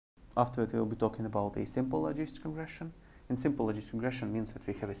After it, we'll be talking about a simple logistic regression. And simple logistic regression means that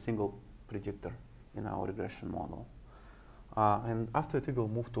we have a single predictor in our regression model. And after it, we will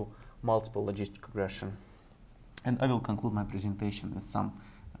move to multiple logistic regression. And I will conclude my presentation with some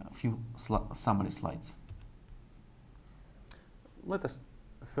few summary slides. Let us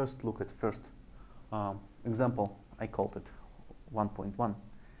first look at first example. I called it 1.1.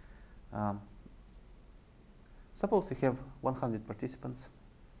 Suppose we have 100 participants,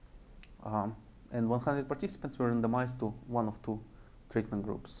 and 100 participants were randomized to one of two treatment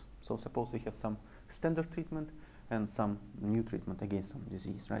groups. So suppose we have some standard treatment and some new treatment against some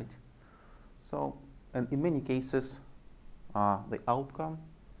disease, right? So, and in many cases, the outcome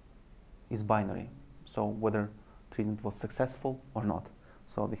is binary. So whether treatment was successful or not.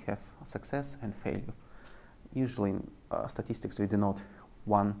 So we have success and failure. Usually in statistics, we denote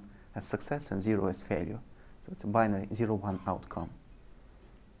 1 as success and 0 as failure. So it's a binary 0-1 outcome.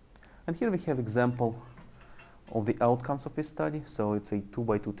 And here we have example of the outcomes of this study. So it's a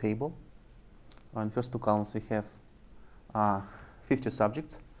 2-by-2 table. In the first two columns, we have 50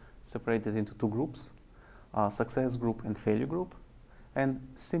 subjects separated into two groups, success group and failure group. And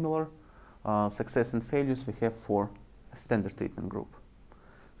similar success and failures we have for a standard treatment group.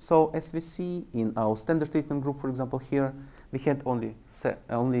 So as we see in our standard treatment group, for example, here, we had only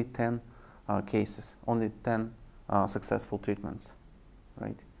 10 cases, only 10 successful treatments,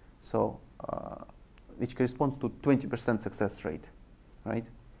 right? So, which corresponds to 20% success rate, right?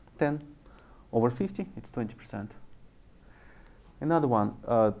 10 over 50, it's 20%. Another one,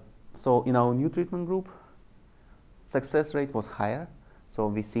 so in our new treatment group, success rate was higher. So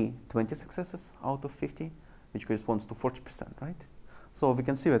we see 20 successes out of 50, which corresponds to 40%, right? So we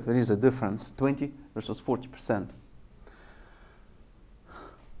can see that there is a difference, 20 versus 40%.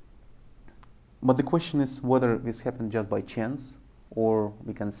 But the question is whether this happened just by chance, or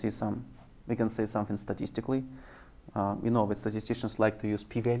we can say something statistically. You know that statisticians like to use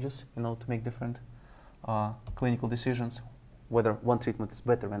p-values, to make different clinical decisions, whether one treatment is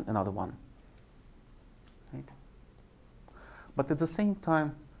better than another one, right? But at the same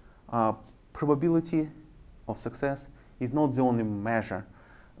time, probability of success is not the only measure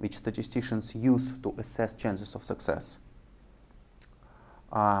which statisticians use to assess chances of success.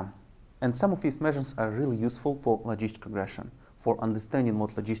 And some of these measures are really useful for logistic regression, for understanding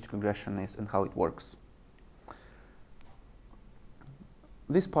what logistic regression is and how it works.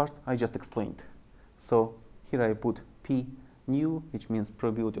 This part I just explained. So here I put P new, which means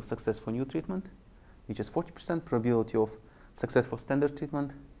probability of success for new treatment, which is 40%, probability of success for standard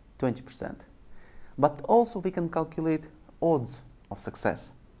treatment, 20%. But also we can calculate odds of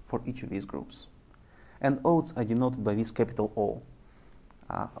success for each of these groups. And odds are denoted by this capital O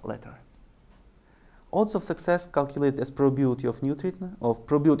letter. Odds of success calculated as probability of new treatment, of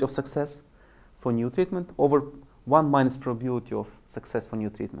probability of success for new treatment over 1 minus probability of success for new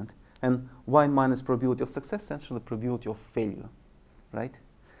treatment. And 1 minus probability of success, essentially probability of failure, right?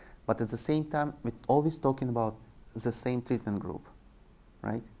 But at the same time, we're always talking about the same treatment group,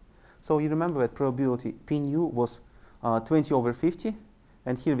 right? So you remember that probability P new was 20 over 50,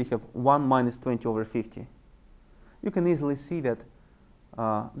 and here we have 1 minus 20 over 50. You can easily see that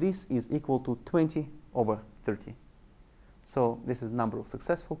this is equal to 20 over 30. So this is number of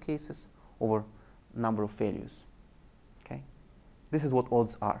successful cases over number of failures, okay? This is what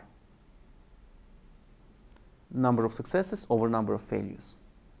odds are. Number of successes over number of failures.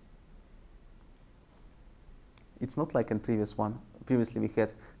 It's not like in previous one. Previously we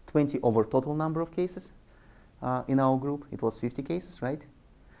had 20 over total number of cases in our group. It was 50 cases, right?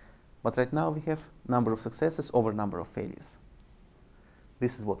 But right now we have number of successes over number of failures.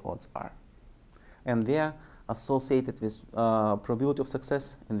 This is what odds are. And they are associated with probability of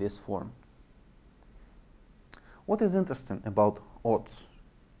success in this form. What is interesting about odds?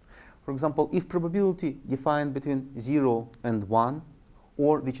 For example, if probability defined between 0 and 1,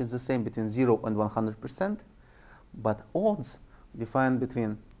 or which is the same between 0 and 100%, but odds defined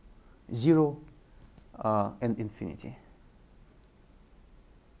between 0 and infinity.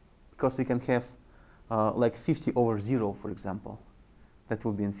 Because we can have like 50 over 0, for example. That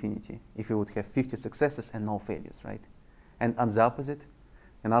would be infinity if you would have 50 successes and no failures, right? And on the opposite,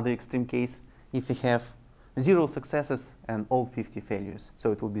 another extreme case, if we have 0 successes and all 50 failures.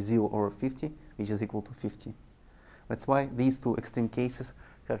 So it will be 0 over 50, which is equal to 50. That's why these two extreme cases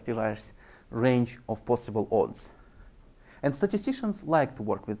characterize range of possible odds. And statisticians like to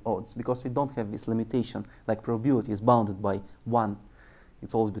work with odds because we don't have this limitation, like probability is bounded by 1.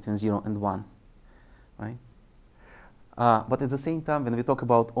 It's always between 0 and 1, right? But at the same time, when we talk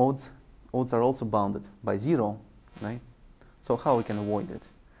about odds, odds are also bounded by 0, right? So how we can avoid it?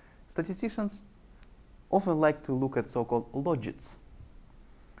 statisticians often like to look at so-called logits.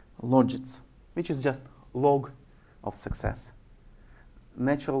 Logits, which is just log of success,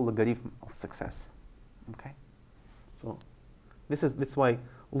 natural logarithm of success. Okay, so that's why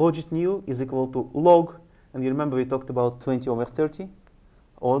logit nu is equal to log, and you remember we talked about 20 over 30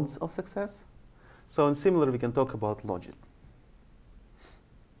 odds of success. So in similar, we can talk about logit.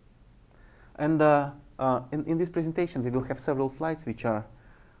 And in this presentation, we will have several slides which are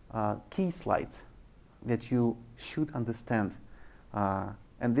key slides that you should understand.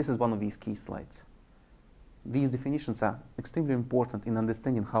 And this is one of these key slides. These definitions are extremely important in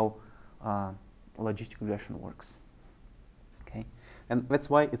understanding how logistic regression works. Okay, and that's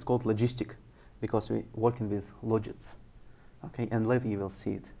why it's called logistic, because we're working with logits. Okay, and later you will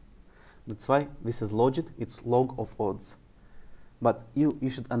see it. That's why this is logit. It's log of odds. But you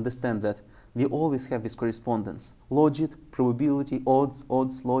should understand that we always have this correspondence: logit, probability, odds,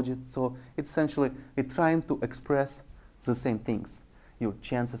 logit. So it's essentially we're trying to express the same things, your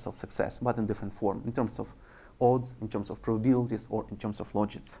chances of success, but in different form, in terms of odds, in terms of probabilities, or in terms of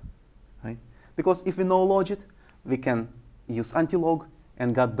logits, right? Because if we know logit, we can use antilog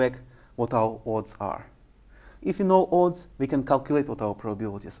and get back what our odds are. If we know odds, we can calculate what our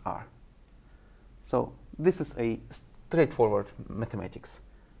probabilities are. So this is a straightforward mathematics,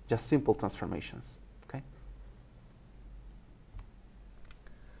 just simple transformations. Okay.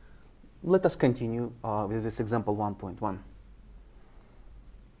 Let us continue with this example 1.1.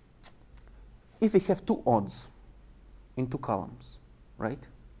 If we have two odds in two columns, right?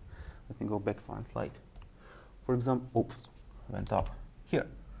 Let me go back one slide. For example, oops, went up here.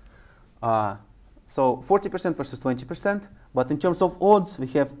 So 40% versus 20%, but in terms of odds, we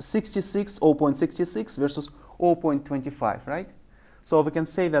have 0.66 versus 0.25, right? So we can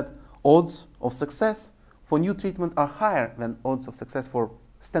say that odds of success for new treatment are higher than odds of success for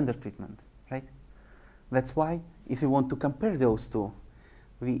standard treatment, right? That's why if we want to compare those two,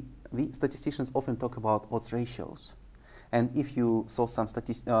 we statisticians often talk about odds ratios. And if you saw some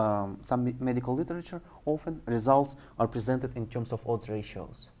medical literature, often results are presented in terms of odds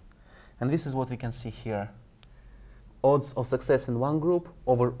ratios. And this is what we can see here. Odds of success in one group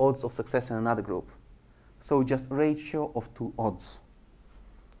over odds of success in another group. So just ratio of two odds.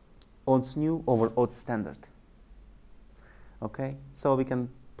 Odds new over odds standard. Okay, so we can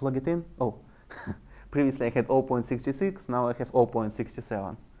plug it in. Oh, previously I had 0.66, now I have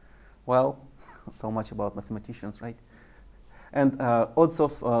 0.67. Well, so much about mathematicians, right? And odds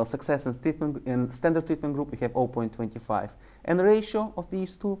of success in standard treatment group, we have 0.25. And the ratio of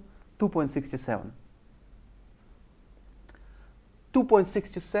these two, 2.67.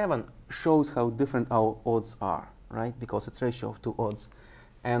 2.67 shows how different our odds are, right? Because it's ratio of two odds.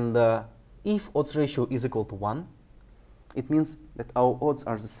 And if odds ratio is equal to 1, it means that our odds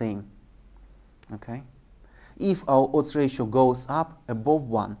are the same, okay? If our odds ratio goes up above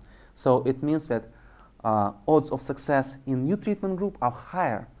 1, so it means that odds of success in new treatment group are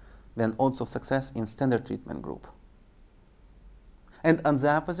higher than odds of success in standard treatment group. And on the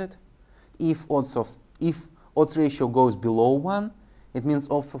opposite, if odds ratio goes below 1, it means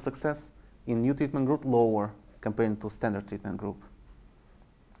odds of success in new treatment group lower compared to standard treatment group.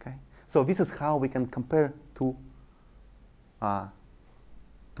 Okay, so this is how we can compare two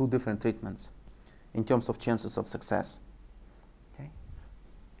different treatments in terms of chances of success. Okay,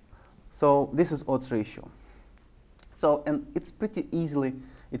 so this is odds ratio. So and it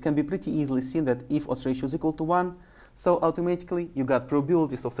can be pretty easily seen that if odds ratio is equal to 1, so automatically you got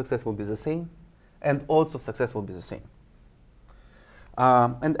probabilities of success will be the same, and odds of success will be the same.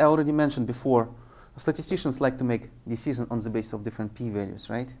 And I already mentioned before, statisticians like to make decisions on the basis of different p-values,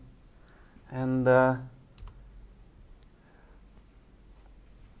 right? And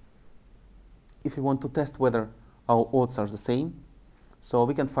if we want to test whether our odds are the same, so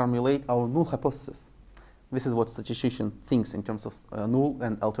we can formulate our null hypothesis. This is what statistician thinks in terms of null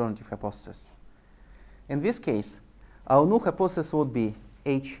and alternative hypothesis. In this case, our null hypothesis would be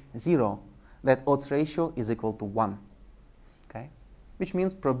H0, that odds ratio is equal to 1, okay? Which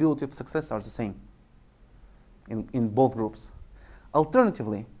means probability of success are the same in both groups.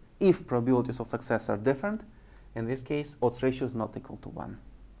 Alternatively, if probabilities of success are different, in this case, odds ratio is not equal to 1,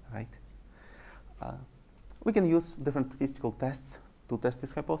 right? We can use different statistical tests to test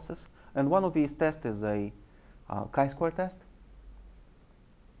this hypothesis, and one of these tests is a chi-square test.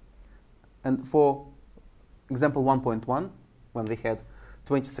 And for example 1.1, when we had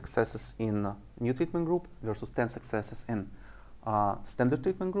 20 successes in new treatment group versus 10 successes in standard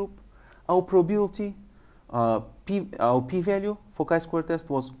treatment group, our probability, our p-value for chi-square test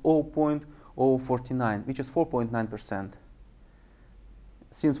was 0.049, which is 4.9%.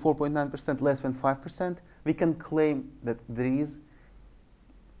 since 4.9% less than 5%, we can claim that there is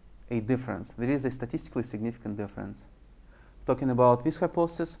a difference. There is a statistically significant difference. Talking about this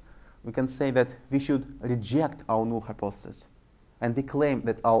hypothesis, we can say that we should reject our null hypothesis. And we claim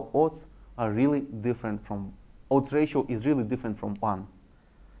that our odds are really different from, odds ratio is really different from 1,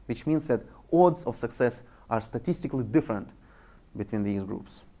 which means that odds of success are statistically different between these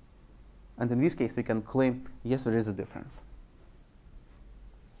groups. And in this case, we can claim, yes, there is a difference.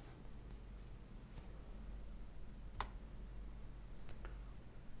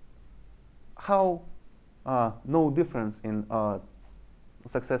 How no difference in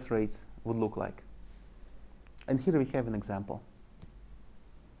success rates would look like. And here we have an example.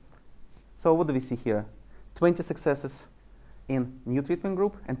 So what do we see here? 20 successes in new treatment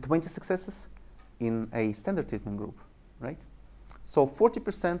group and 20 successes in a standard treatment group, right? So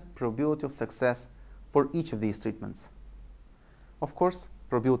 40% probability of success for each of these treatments. Of course,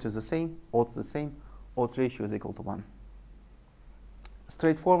 probability is the same, odds the same, odds ratio is equal to 1.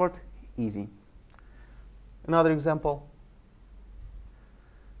 Straightforward, easy. Another example.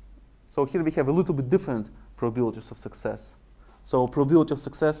 So here we have a little bit different probabilities of success. So probability of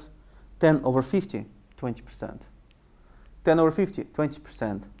success, 10 over 50, 20%. 10 over 50,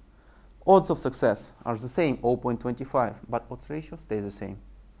 20%. Odds of success are the same, 0.25, but odds ratio stays the same.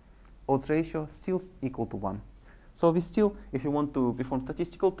 Odds ratio still equal to 1. So we still, if you want to perform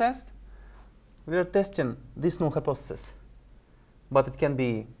statistical test, we are testing this null hypothesis. But it can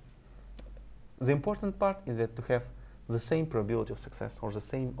be, the important part is that to have the same probability of success or the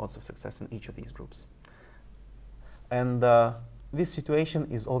same odds of success in each of these groups. And this situation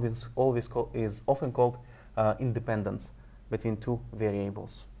is often called independence between two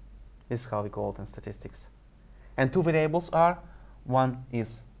variables. This is how we call it in statistics. And two variables are, one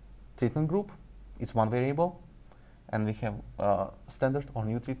is treatment group, it's one variable, and we have standard or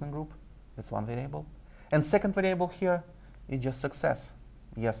new treatment group, that's one variable. And second variable here is just success,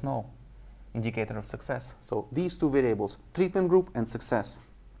 yes, no, indicator of success. So these two variables, treatment group and success.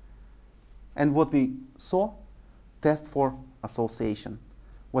 And what we saw, test for association,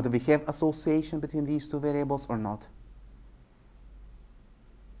 whether we have association between these two variables or not.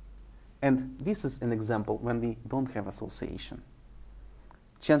 And this is an example when we don't have association.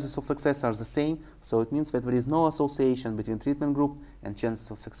 Chances of success are the same, so it means that there is no association between treatment group and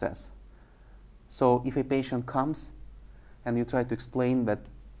chances of success. So if a patient comes and you try to explain that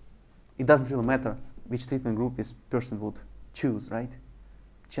it doesn't really matter which treatment group this person would choose, right?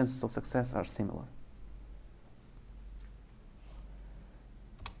 Chances of success are similar.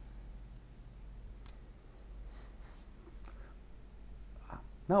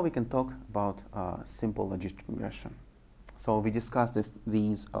 Now we can talk about simple logistic regression. So we discussed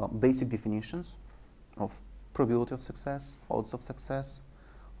these basic definitions of probability of success, odds of success,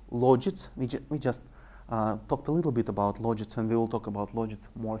 logits. We just talked a little bit about logits, and we will talk about logits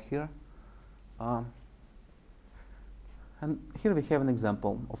more here. And here we have an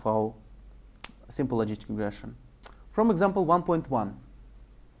example of our simple logistic regression. From example 1.1,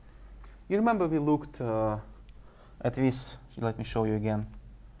 you remember we looked at this, let me show you again,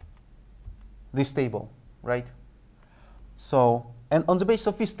 this table, right? So, and on the basis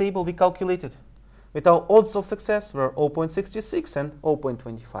of this table, we calculated with our odds of success were 0.66 and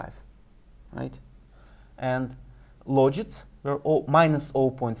 0.25, right? And logits were minus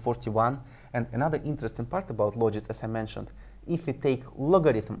 0.41. And another interesting part about logits, as I mentioned, if we take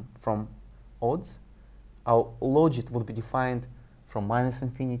logarithm from odds, our logit would be defined from minus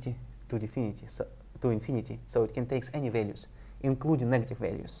infinity to infinity. So it can take any values, including negative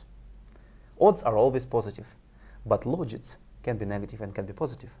values. Odds are always positive, but logits can be negative and can be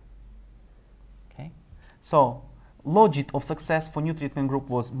positive. Okay? So logit of success for new treatment group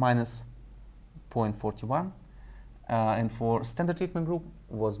was minus 0.41, and for standard treatment group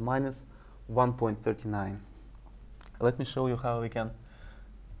was minus 1.39. Let me show you how we can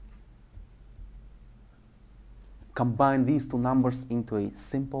combine these two numbers into a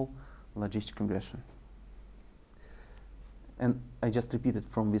simple logistic regression. And I just repeated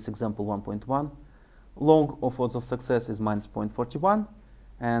from this example 1.1. Log of odds of success is minus 0.41,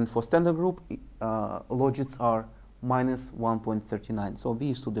 and for standard group, logits are minus 1.39. So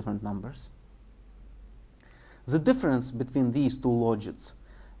these two different numbers. The difference between these two logits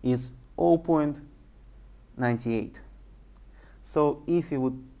is 0.98. So if you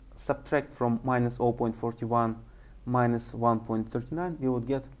would subtract from minus 0.41 minus 1.39, you would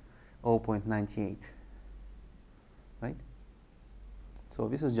get 0.98, right? So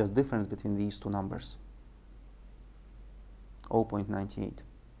this is just difference between these two numbers, 0.98.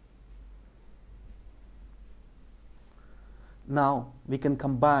 Now we can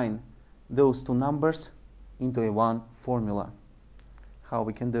combine those two numbers into a one formula. How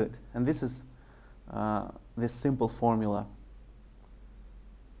we can do it? And this is this simple formula.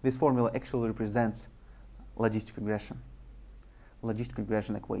 This formula actually represents logistic regression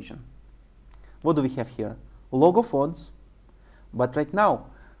equation. What do we have here? Log of odds. But right now,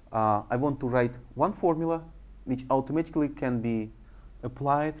 I want to write one formula which automatically can be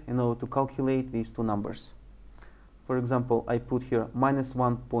applied in order to calculate these two numbers. For example, I put here minus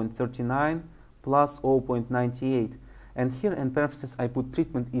 1.39 plus 0.98. And here in parentheses, I put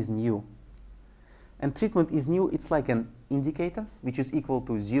treatment is new. And treatment is new, it's like an indicator which is equal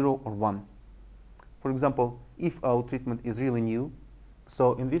to 0 or 1. For example, if our treatment is really new,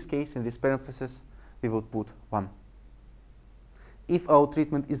 so in this case, in this parenthesis, we would put 1. If our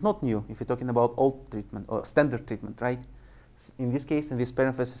treatment is not new, if we're talking about old treatment or standard treatment, right? In this case, in this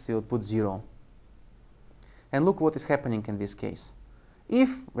parenthesis, you would put 0. And look what is happening in this case. If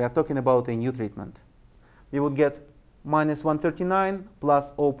we are talking about a new treatment, we would get minus 139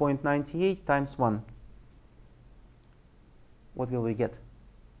 plus 0.98 times 1. What will we get?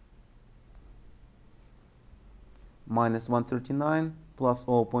 Minus 139 plus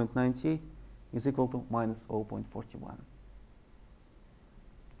 0.98 is equal to minus 0.41.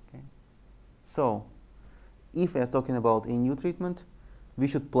 Okay. So, if we are talking about a new treatment, we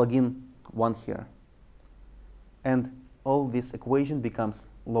should plug in 1 here. And all this equation becomes,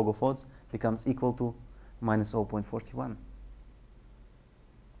 log of odds, becomes equal to minus 0.41.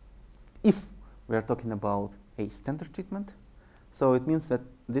 If we are talking about a standard treatment, so it means that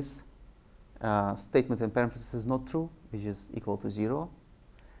this statement in parentheses is not true, which is equal to 0.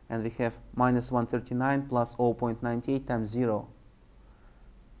 And we have minus 139 plus 0.98 times 0,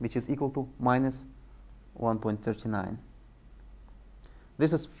 which is equal to minus 1.39.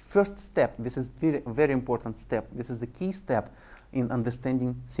 This is first step. This is very important step. This is the key step in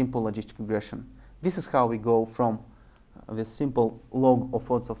understanding simple logistic regression. This is how we go from this simple log of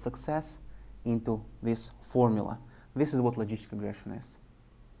odds of success into this formula. This is what logistic regression is.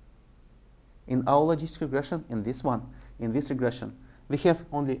 In our logistic regression, in this regression, we have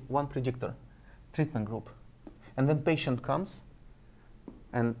only one predictor, treatment group. And then patient comes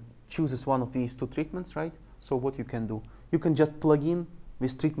and chooses one of these two treatments, right? So what you can do, you can just plug in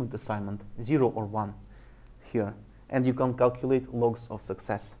this treatment assignment, 0 or 1 here, and you can calculate logs of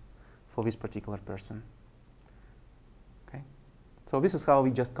success for this particular person. Okay? So this is how we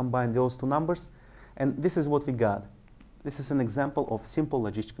just combine those two numbers, and this is what we got. This is an example of simple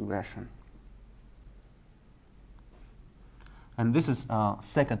logistic regression. And this is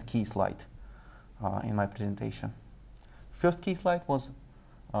second key slide in my presentation. First key slide was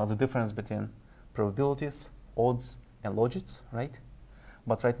the difference between probabilities, odds, and logits, right?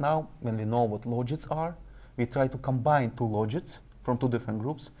 But right now, when we know what logits are, we try to combine two logits from two different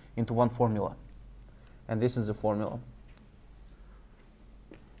groups into one formula. And this is the formula.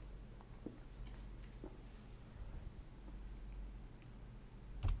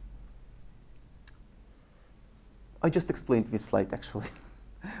 I just explained this slide actually,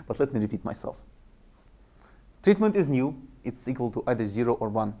 but let me repeat myself. Treatment is new, it's equal to either 0 or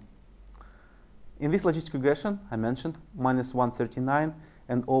 1. In this logistic regression, I mentioned minus 139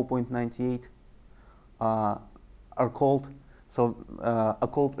 and 0.98 are called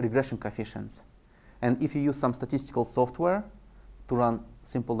regression coefficients. And if you use some statistical software to run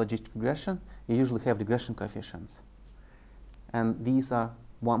simple logistic regression, you usually have regression coefficients. And these are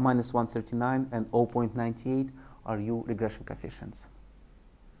minus 139 and 0.98 are U regression coefficients.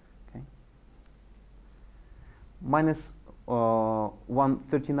 Okay. Minus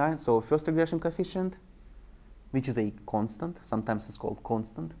 139, so first regression coefficient, which is a constant. Sometimes it's called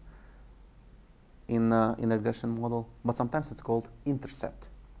constant in a regression model, but sometimes it's called intercept,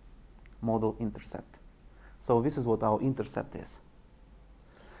 model intercept. So this is what our intercept is.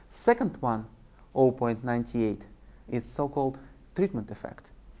 Second one, 0.98, is so-called treatment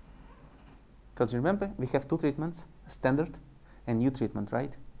effect. Because remember, we have two treatments, standard and new treatment,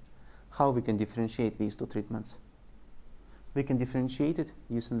 right? How we can differentiate these two treatments? We can differentiate it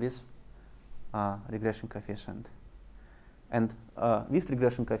using this regression coefficient. And this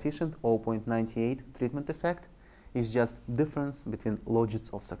regression coefficient, 0.98 treatment effect, is just difference between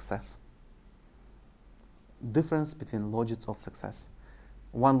logits of success. Difference between logits of success.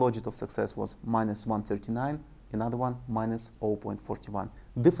 One logit of success was minus 139, another one minus 0.41.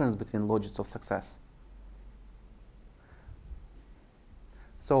 Difference between logits of success.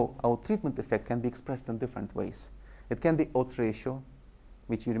 So our treatment effect can be expressed in different ways. It can be odds ratio,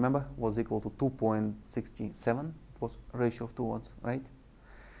 which you remember was equal to 2.67. It was ratio of two odds, right?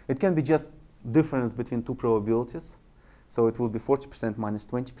 It can be just difference between two probabilities. So it would be 40% minus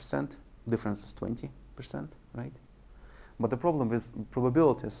 20%. Difference is 20%, right? But the problem with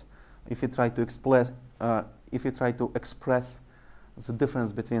probabilities, if you try to express the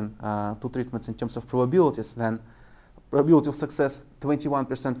difference between two treatments in terms of probabilities, then probability of success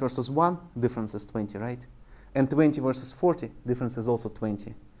 21% versus 1, difference is 20, right? And 20 versus 40, difference is also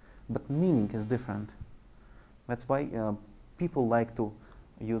 20. But meaning is different. That's why people like to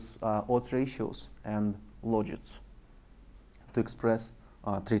use odds ratios and logits to express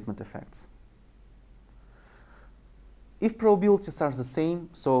treatment effects. If probabilities are the same,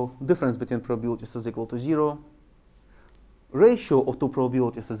 so difference between probabilities is equal to 0, ratio of two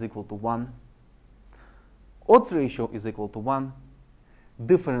probabilities is equal to 1, odds ratio is equal to 1,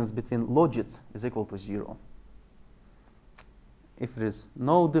 difference between logits is equal to 0. If there is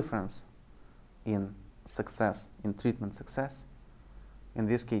no difference in success, in treatment success, in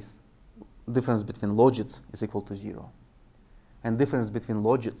this case, difference between logits is equal to 0. And difference between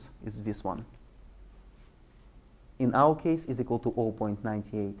logits is this one. In our case, is equal to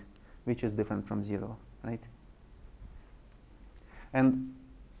 0.98, which is different from 0, right? And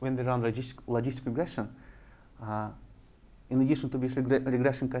when we run logistic regression, in addition to these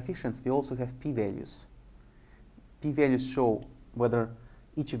regression coefficients, we also have p-values. P-values show whether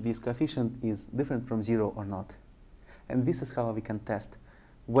each of these coefficients is different from 0 or not. And this is how we can test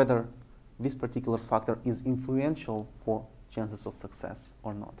whether this particular factor is influential for chances of success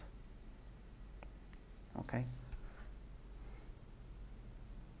or not. Okay?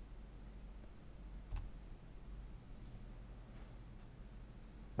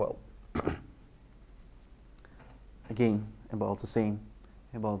 Well, again, about the same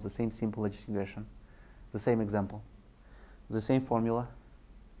simple logistic regression, the same example, the same formula.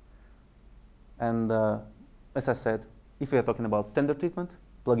 And as I said, if we are talking about standard treatment,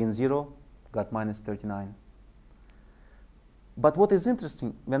 plug in 0, got minus 39. But what is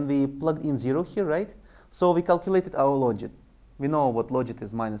interesting, when we plugged in 0 here, right? So we calculated our logit. We know what logit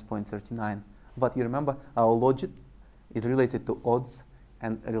is minus 0.39. But you remember, our logit is related to odds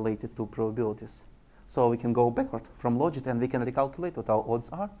and related to probabilities. So we can go backward from logit and we can recalculate what our odds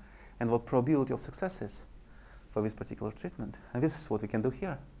are and what probability of success is for this particular treatment. And this is what we can do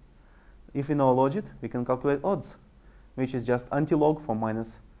here. If we know logit, we can calculate odds, which is just anti-log for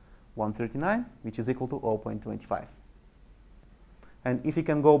minus 139, which is equal to 0.25. And if we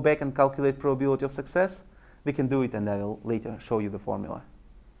can go back and calculate probability of success, we can do it, and I will later show you the formula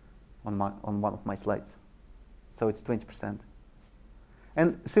on one of my slides. So it's 20%.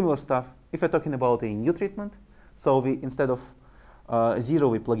 And similar stuff, if we're talking about a new treatment, so we, instead of 0,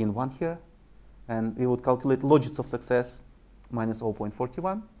 we plug in 1 here, and we would calculate logits of success minus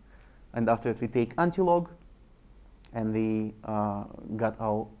 0.41. And after it, we take anti-log, and we got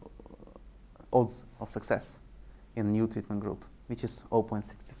our odds of success in new treatment group, which is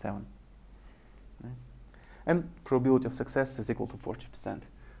 0.67. Right? And probability of success is equal to 40%.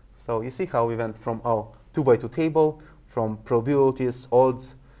 So you see how we went from our 2x2 table, from probabilities,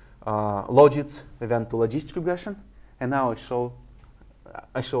 odds, logits, we went to logistic regression, and now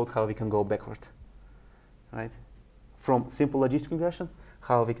I showed how we can go backward, right? From simple logistic regression,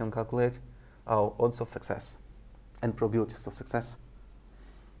 how we can calculate our odds of success and probabilities of success.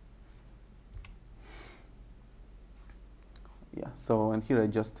 Yeah, so, and here I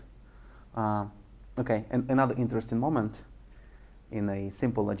just, okay, and another interesting moment in a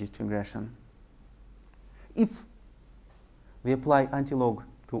simple logistic regression. If we apply anti-log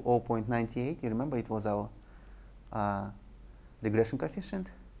to 0.98, you remember it was our regression coefficient,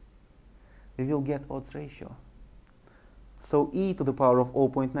 we will get odds ratio. So e to the power of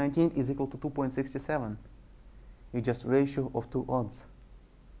 0.19 is equal to 2.67. It's just ratio of two odds.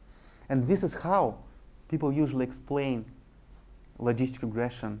 And this is how people usually explain logistic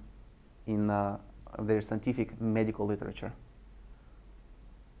regression in their scientific medical literature.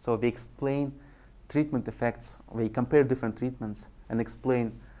 So they explain treatment effects, they compare different treatments and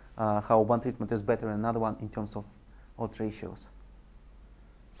explain how one treatment is better than another one in terms of odds ratios.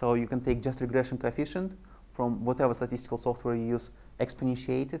 So you can take just regression coefficient from whatever statistical software you use,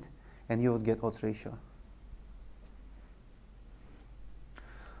 exponentiate it, and you would get odds ratio.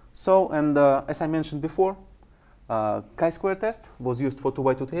 So, and as I mentioned before, chi-square test was used for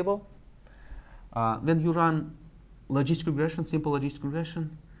 2x2 table. When you run logistic regression, simple logistic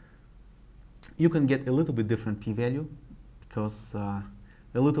regression, you can get a little bit different p-value because a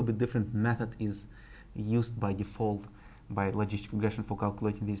little bit different method is used by default by logistic regression for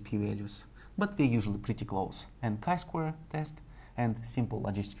calculating these p-values. But they're usually pretty close. And chi-square test and simple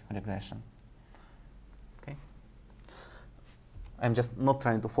logistic regression. Okay. I'm just not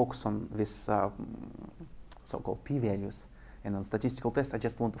trying to focus on this so-called p-values. And on statistical tests, I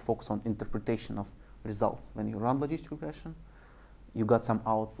just want to focus on interpretation of results. When you run logistic regression, you got some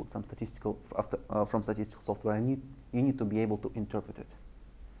output, some statistical from statistical software, and you need to be able to interpret it.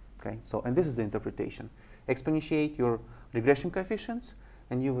 Okay, so and this is the interpretation. Exponentiate your regression coefficients,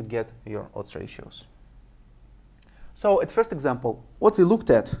 and you would get your odds ratios. So at first example, what we looked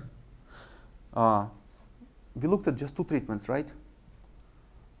at just two treatments, right?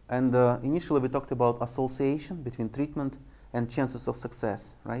 And initially we talked about association between treatment and chances of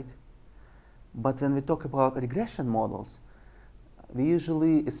success, right? But when we talk about regression models, we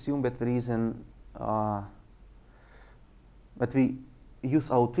usually assume that there is that we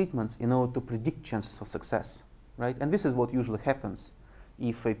use our treatments in order to predict chances of success, right? And this is what usually happens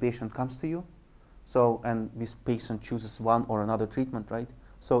if a patient comes to you. So, and this patient chooses one or another treatment, right?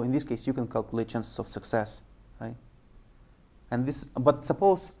 So in this case, you can calculate chances of success, right? And this, but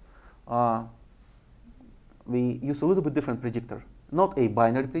suppose we use a little bit different predictor, not a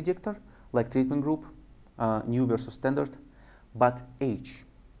binary predictor like treatment group, new versus standard, but age,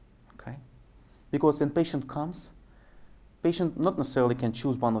 okay? Because when patient comes, patient not necessarily can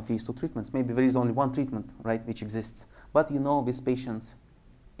choose one of these two treatments. Maybe there is only one treatment, right, which exists, but you know this patient's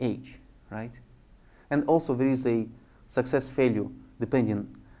age, right? And also there is a success failure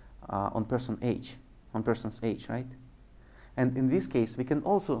depending on person's age, right? And in this case, we can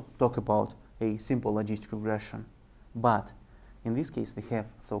also talk about a simple logistic regression, but in this case, we have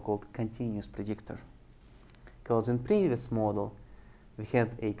so-called continuous predictor. Because in previous model, we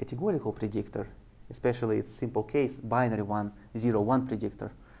had a categorical predictor, especially its simple case, binary 1, 0, 1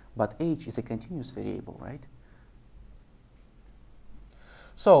 predictor, but age is a continuous variable, right?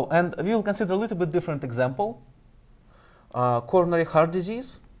 So, and we will consider a little bit different example, coronary heart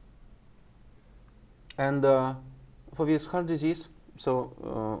disease. And for this heart disease,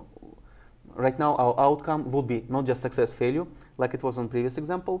 so right now our outcome will be not just success failure, like it was on previous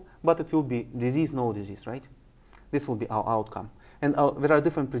example, but it will be disease, no disease, right? This will be our outcome. And there are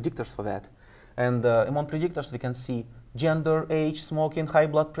different predictors for that. And among predictors, we can see gender, age, smoking, high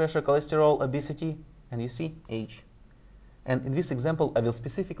blood pressure, cholesterol, obesity, and you see age. And in this example, I will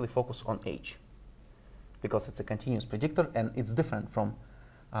specifically focus on age because it's a continuous predictor and it's different from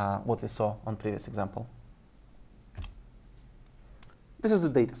what we saw on previous example. This is the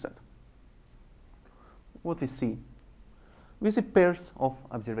data set. What we see pairs of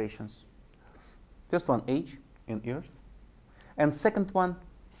observations. First one, age in years, and second one,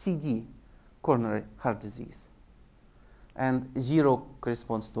 CD, coronary heart disease. And 0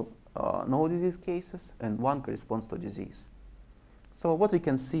 corresponds to no disease cases, and 1 corresponds to disease. So what we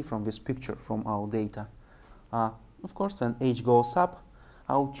can see from this picture, from our data, of course, when age goes up,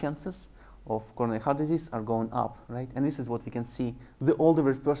 our chances of coronary heart disease are going up, right? And this is what we can see. The older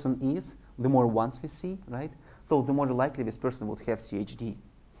a person is, the more ones we see, right? So the more likely this person would have CHD.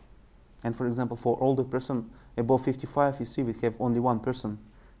 And for example, for older person above 55, you see we have only one person,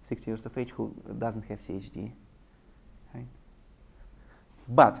 60 years of age, who doesn't have CHD, right?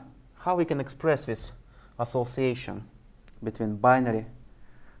 But how we can express this association between binary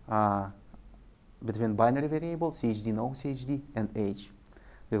variable, CHD, no CHD, and age?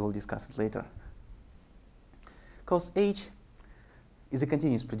 We will discuss it later. Because age is a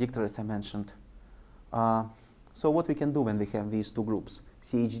continuous predictor, as I mentioned. So what we can do when we have these two groups,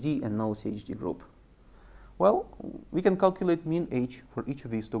 CHD and no CHD group? Well, we can calculate mean age for each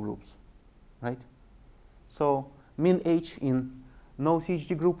of these two groups, right? So mean age in no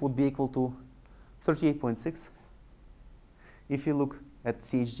CHD group would be equal to 38.6. If you look at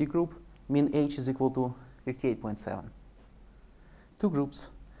CHD group, mean age is equal to 58.7. Two groups.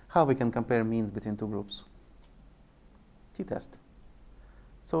 How we can compare means between two groups? T-test.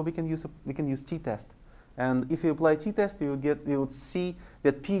 So we can use t-test. And if you apply t-test, you would see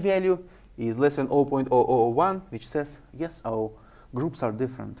that p-value is less than 0.0001, which says, yes, our groups are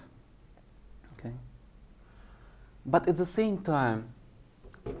different. Okay. But at the same time,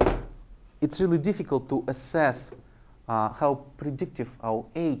 it's really difficult to assess how predictive how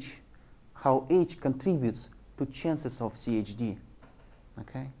age contributes to chances of CHD.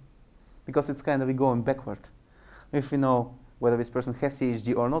 Okay. Because it's kind of going backward. If we know whether this person has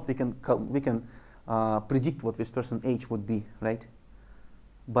CHD or not, we can predict what this person's age would be, right?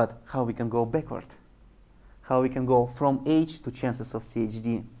 But how we can go backward? How we can go from age to chances of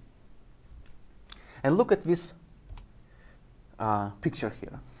CHD? And look at this picture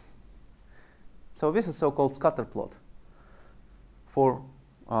here. So this is so-called scatter plot. For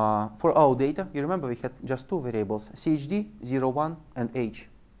our data, you remember we had just two variables, CHD, 0, 1, and age.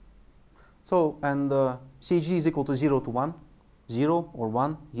 So, and CHD is equal to 0 to 1, 0 or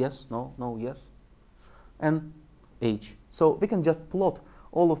 1, yes, no, no, yes. and age. So we can just plot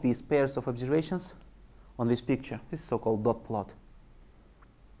all of these pairs of observations on this picture. This is so-called dot plot.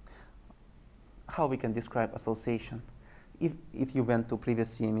 How we can describe association? If you went to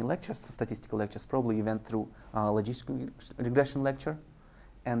previous CME lectures, statistical lectures, probably you went through logistic regression lecture,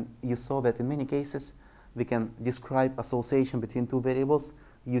 and you saw that in many cases we can describe association between two variables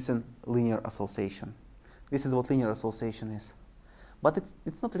using linear association. This is what linear association is. But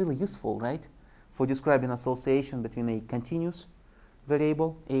it's not really useful, right, for describing association between a continuous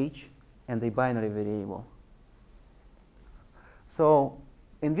variable, age, and a binary variable. So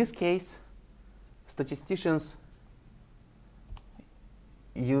in this case, statisticians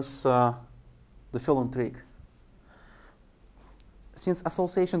use the following trick. Since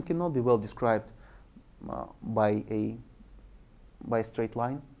association cannot be well described by a straight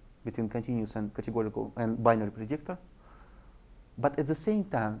line between continuous and categorical and binary predictor, but at the same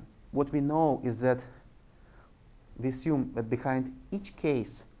time, what we know is that we assume that behind each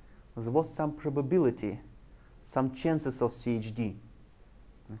case there was some probability, some chances of CHD.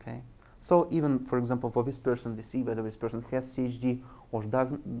 Okay? So even, for example, for this person, we see whether this person has CHD or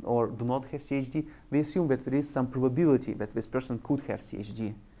doesn't, or do not have CHD. We assume that there is some probability that this person could have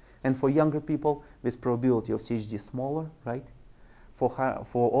CHD. And for younger people, this probability of CHD is smaller, right? For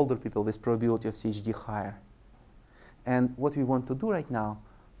older people, this probability of CHD higher. And what we want to do right now,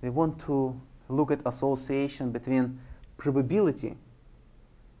 we want to look at association between probability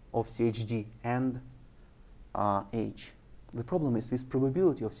of CHD and age. The problem is this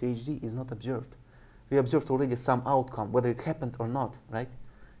probability of CHD is not observed. We observed already some outcome, whether it happened or not, right?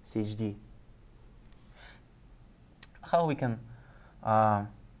 CHD. How we can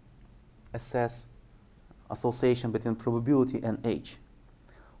assess association between probability and age?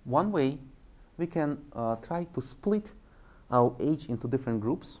 One way, we can try to split our age into different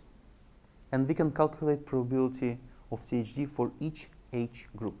groups, and we can calculate probability of CHD for each age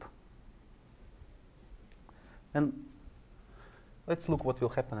group. And let's look what will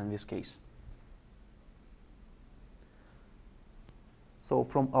happen in this case. So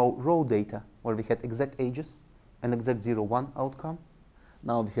from our raw data, where we had exact ages and exact 0-1 outcome,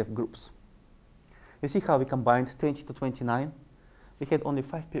 now we have groups. You see how we combined 20 to 29? We had only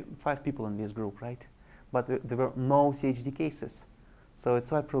five people in this group, right? But there were no CHD cases. So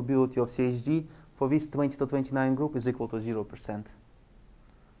it's why probability of CHD for this 20 to 29 group is equal to 0%.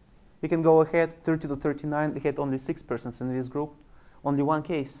 We can go ahead, 30 to 39, we had only 6 persons in this group, only one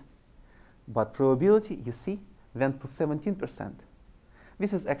case. But probability, you see, went to 17%.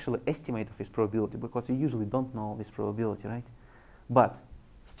 This is actually estimate of this probability, because we usually don't know this probability, right? But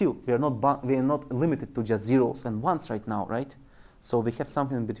still, we are not limited to just zeros and ones right now, right? So we have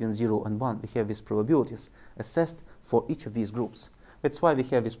something between 0 and 1. We have these probabilities assessed for each of these groups. That's why we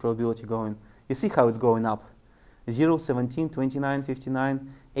have this probability going. You see how it's going up. 0, 17, 29,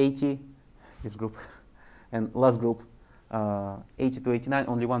 59, 80, this group. And last group, 80 to 89,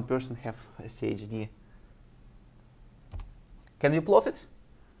 only one person have a CHD. Can we plot it?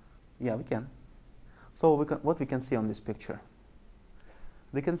 Yeah, we can. So what we can see on this picture?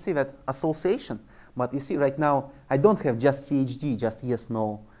 We can see that association, but you see right now, I don't have just CHD, just yes,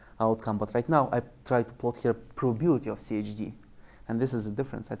 no outcome, but right now I try to plot here probability of CHD. And this is the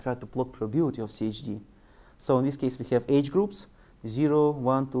difference. I try to plot probability of CHD. So in this case, we have age groups, 0,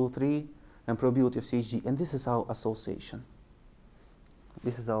 1, 2, 3, and probability of CHD. And this is our association.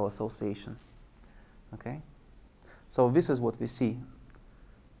 This is our association. Okay? So this is what we see.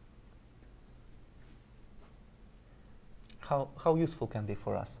 How useful can be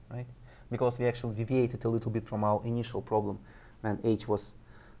for us, right? Because we actually deviated a little bit from our initial problem when age was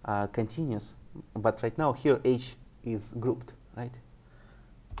continuous. But right now here age is grouped, right?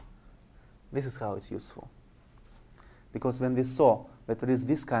 This is how it's useful. Because when we saw that there is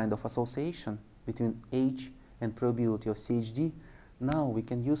this kind of association between age and probability of CHD, now we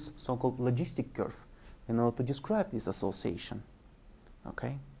can use so-called logistic curve in order to describe this association.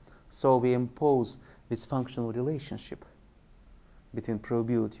 Okay? So we impose this functional relationship between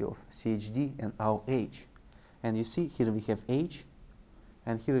probability of CHD and our age. And you see, here we have age,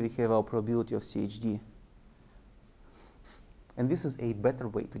 and here we have our probability of CHD. And this is a better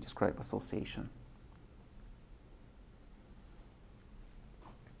way to describe association.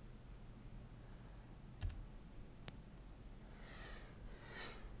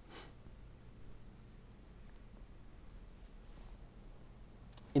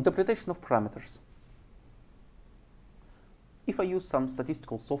 Interpretation of parameters. If I use some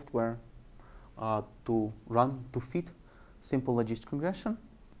statistical software to fit simple logistic regression,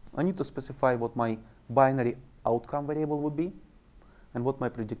 I need to specify what my binary outcome variable would be and what my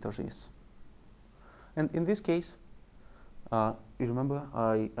predictor is. And in this case, you remember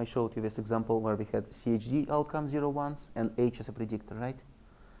I showed you this example where we had CHD outcome 0 once and H as a predictor, right?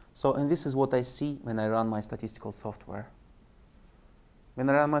 So, and this is what I see when I run my statistical software. When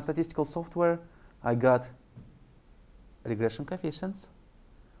I run my statistical software, I got regression coefficients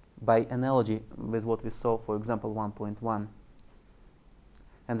by analogy with what we saw for example 1.1.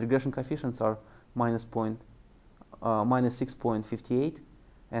 And regression coefficients are minus 6.58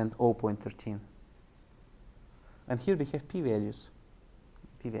 and 0.13. And here we have p-values.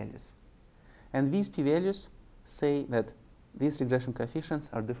 And these p-values say that these regression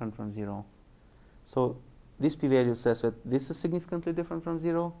coefficients are different from 0. So this p-value says that this is significantly different from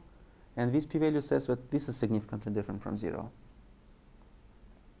 0, and this p-value says that this is significantly different from 0.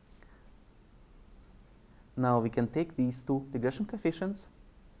 Now we can take these two regression coefficients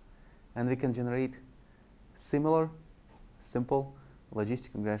and we can generate similar, simple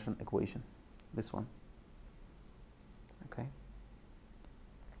logistic regression equation. This one. Okay.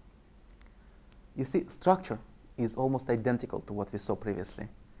 You see, structure is almost identical to what we saw previously,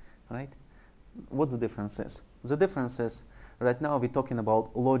 right? What the difference is? The difference is, right now we're talking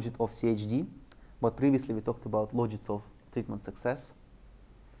about logit of CHD, but previously we talked about logits of treatment success.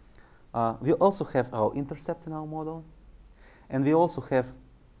 We also have our intercept in our model, and we also have,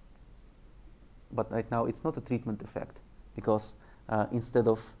 but right now it's not a treatment effect, because instead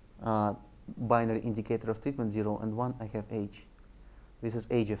of binary indicator of treatment 0 and 1, I have age. This is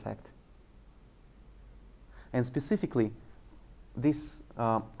age effect. And specifically, this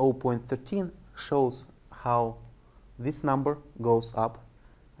 0.13 shows how this number goes up,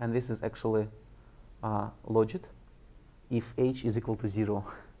 and this is actually logit if age is equal to 0.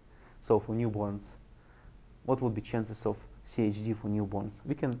 So for newborns, what would be chances of CHD for newborns?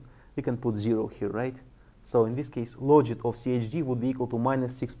 We can put 0 here, right? So in this case, logit of CHD would be equal to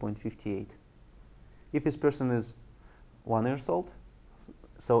minus 6.58. If this person is 1 year old,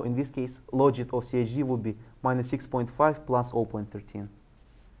 so in this case, logit of CHD would be minus 6.5 plus 0.13,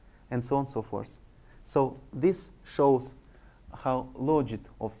 and so on and so forth. So this shows how logit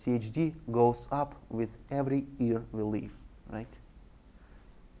of CHD goes up with every year we live, right?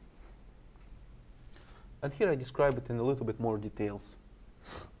 And here I describe it in a little bit more details.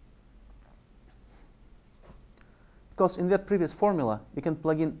 Because in that previous formula, we can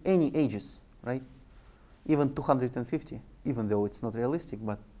plug in any ages, right? Even 250, even though it's not realistic,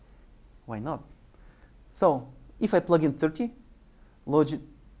 but why not? So if I plug in 30, logit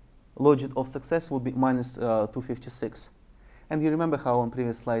of success would be minus 256. And you remember how on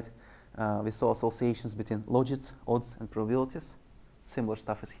previous slide we saw associations between logits, odds, and probabilities? Similar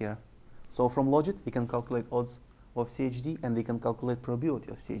stuff is here. So from logit, we can calculate odds of CHD, and we can calculate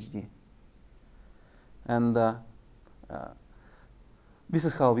probability of CHD. And this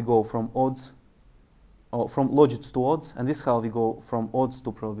is how we go from odds, or from logits to odds, and this is how we go from odds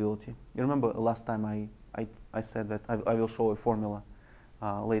to probability. You remember last time I said that I will show a formula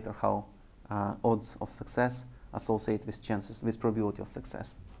later how odds of success associate with chances, with probability of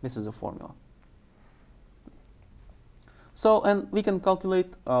success. This is a formula. So, and we can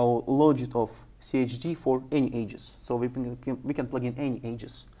calculate our logit of CHD for any ages. So we can plug in any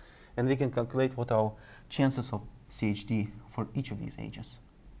ages, and we can calculate what our chances of CHD for each of these ages.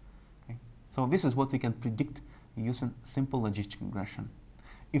 Okay. So this is what we can predict using simple logistic regression.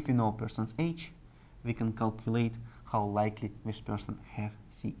 If we know a person's age, we can calculate how likely this person have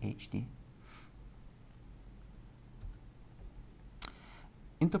CHD.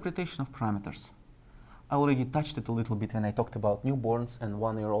 Interpretation of parameters. I already touched it a little bit when I talked about newborns and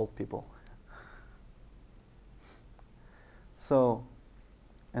 1-year-old people. So,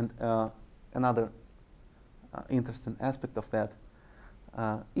 and another interesting aspect of that,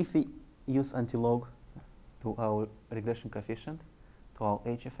 if we use anti-log to our regression coefficient, to our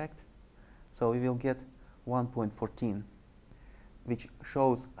age effect, so we will get 1.14, which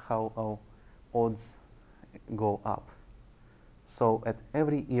shows how our odds go up. So at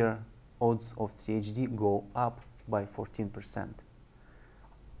every year, odds of CHD go up by 14%.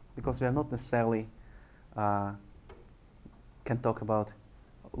 Because we are not necessarily can talk about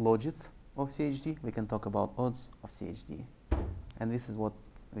logits of CHD, we can talk about odds of CHD. And this is what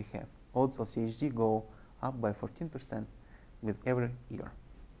we have. Odds of CHD go up by 14% with every year.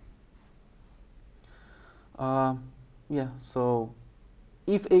 Yeah, so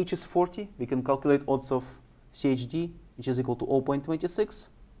if age is 40, we can calculate odds of CHD, which is equal to 0.26.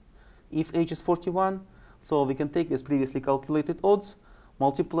 If age is 41, so we can take this previously calculated odds,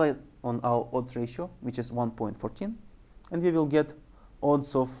 multiply on our odds ratio, which is 1.14, and we will get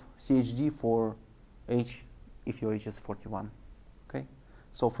odds of CHD for age if your age is 41. Okay,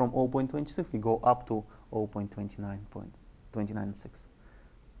 So from 0.26, we go up to 0.296.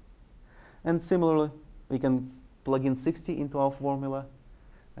 And similarly, we can plug in 60 into our formula,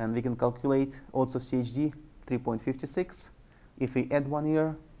 and we can calculate odds of CHD 3.56. If we add 1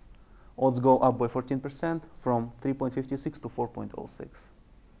 year, odds go up by 14% from 3.56 to 4.06.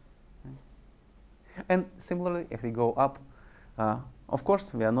 And similarly, if we go up, of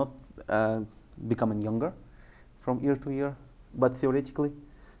course, we are not becoming younger from year to year, but theoretically,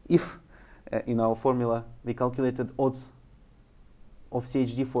 if in our formula we calculated odds of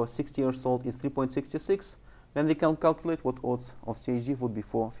CHD for 60 years old is 3.66, then we can calculate what odds of CHD would be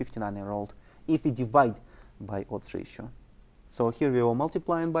for 59-year-old if we divide by odds ratio. So here we were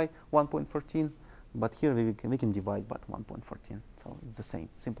multiplying by 1.14, but here we can divide by 1.14. So it's the same,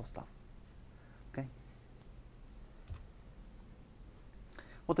 simple stuff. Okay.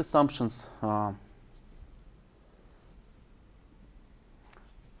 What assumptions?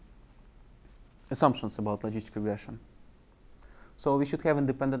 Assumptions about logistic regression. So we should have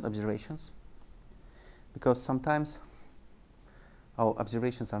independent observations, because sometimes our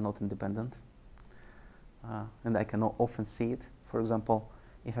observations are not independent, and I can often see it. For example,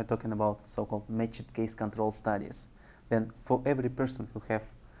 if I'm talking about so-called matched case control studies, then for every person who have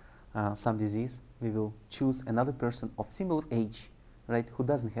some disease, we will choose another person of similar age, right, who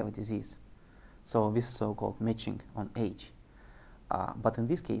doesn't have a disease. So this is so-called matching on age. But in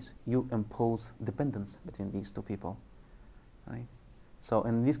this case, you impose dependence between these two people, right? So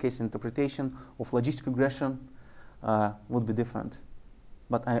in this case, interpretation of logistic regression would be different.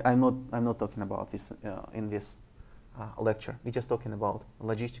 But I'm not talking about this in this lecture. We're just talking about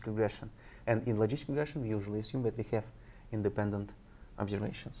logistic regression. And in logistic regression, we usually assume that we have independent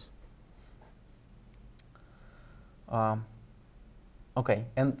observations. Okay,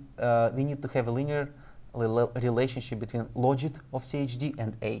 and we need to have a linear relationship between logit of CHD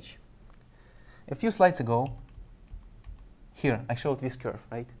and age. A few slides ago, here I showed this curve,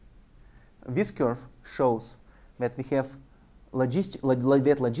 right? This curve shows that we have that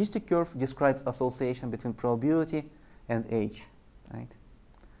logistic curve describes association between probability and age, right?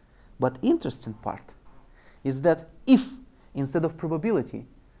 But interesting part is that if instead of probability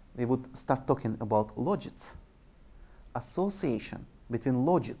we would start talking about logits, association between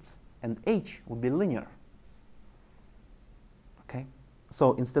logits and age would be linear. Okay,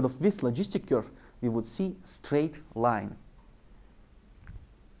 so instead of this logistic curve, we would see straight line.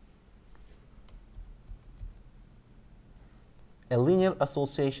 A linear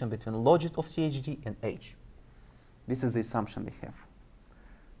association between logit of CHD and age. This is the assumption we have.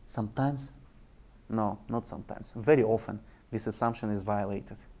 Sometimes, no, not sometimes, very often, this assumption is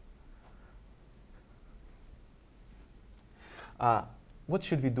violated. What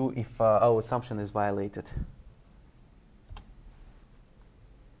should we do if our assumption is violated?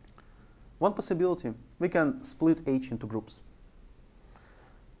 One possibility, we can split age into groups.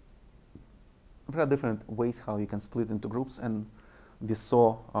 There are different ways how you can split into groups, and we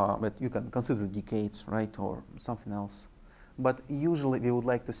saw that you can consider decades, right, or something else. But usually we would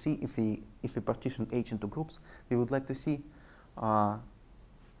like to see, if we partition age into groups, we would like to see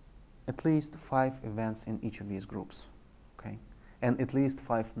at least 5 events in each of these groups, okay, and at least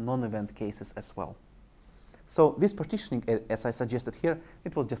 5 non-event cases as well. So this partitioning, as I suggested here,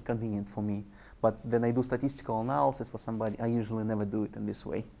 it was just convenient for me. But when I do statistical analysis for somebody, I usually never do it in this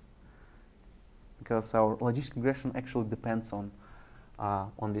way, because our logistic regression actually depends on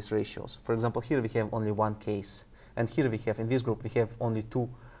these ratios. For example, here we have only 1 case, and here we have, in this group, we have only 2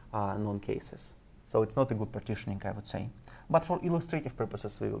 known cases. So it's not a good partitioning, I would say. But for illustrative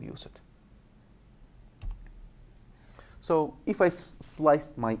purposes, we will use it. So if I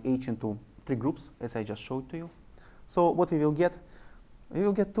sliced my age into 3 groups, as I just showed to you, so what we will get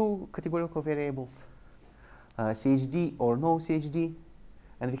 2 categorical variables, CHD or no CHD,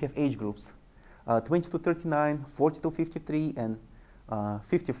 and we have age groups, 20 to 39, 40 to 53, and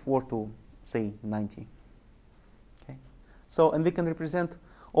 54 to, say, 90. Okay. So, and we can represent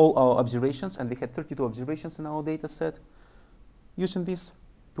all our observations, and we had 32 observations in our data set using this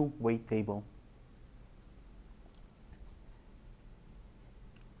 2-way table.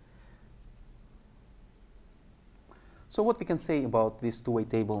 So what we can say about this 2-way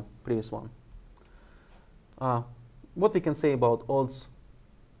table, previous one? What we can say about odds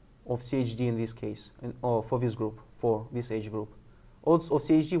of CHD in this case, or for this group, for this age group? Odds of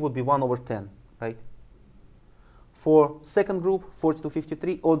CHD would be 1 over 10, right? For second group, 40 to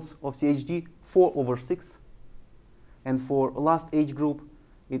 53, odds of CHD 4 over 6. And for last age group,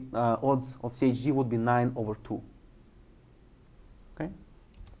 odds of CHD would be 9 over 2. Okay?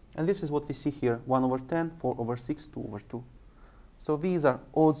 And this is what we see here, 1 over 10, 4 over 6, 2 over 2. So these are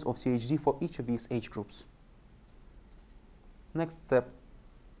odds of CHD for each of these age groups. Next step,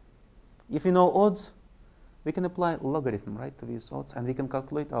 if we know odds, we can apply logarithm, right, to these odds, and we can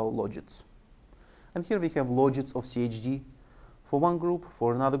calculate our logits. And here we have logits of CHD for one group,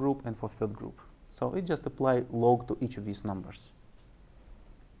 for another group, and for third group. So we just apply log to each of these numbers.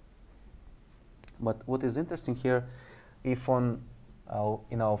 But what is interesting here, if in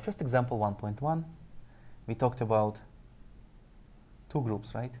our first example 1.1, we talked about two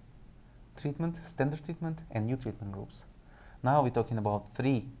groups, right? Treatment, standard treatment, and new treatment groups. Now we're talking about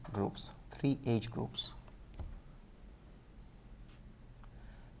three groups, three age groups.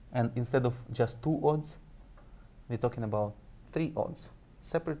 And instead of just two odds, we're talking about three odds,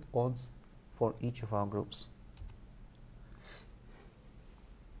 separate odds for each of our groups.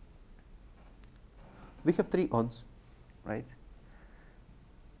 We have three odds, right?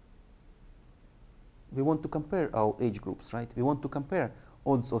 We want to compare our age groups, right? We want to compare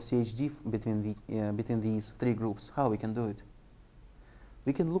odds of CHD between these three groups. How we can do it?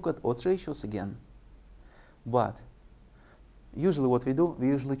 We can look at odds ratios again, but usually what we do, we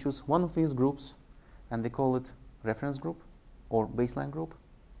usually choose one of these groups and we call it reference group or baseline group,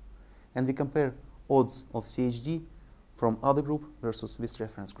 and we compare odds of CHD from other group versus this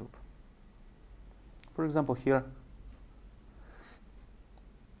reference group. For example, here,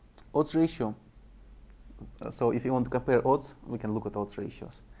 odds ratio. So if you want to compare odds, we can look at odds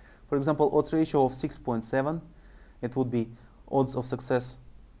ratios. For example, odds ratio of 6.7, it would be odds of success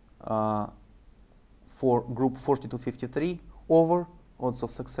for group 40 to 53 over odds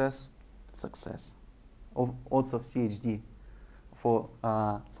of success of odds of CHD for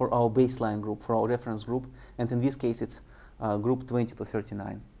our baseline group, for our reference group, and in this case it's group 20 to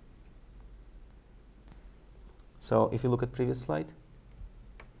 39. So if you look at previous slide,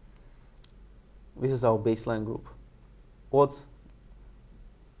 this is our baseline group. Odds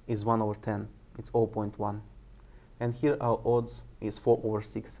is 1 over 10, it's 0.1. And here our odds is 4 over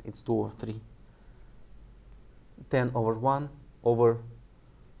 6, it's 2 over 3. 10 over 1 over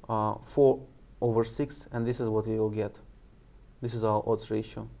 4 over 6, and this is what we will get. This is our odds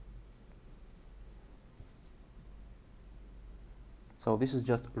ratio. So this is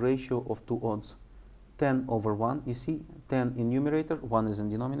just ratio of two odds. 10 over 1, you see, 10 in numerator, 1 is in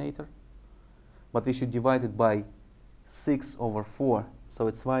denominator. But we should divide it by 6 over 4. So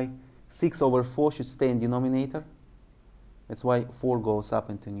it's why 6 over 4 should stay in denominator. That's why 4 goes up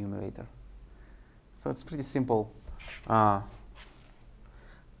into numerator. So it's pretty simple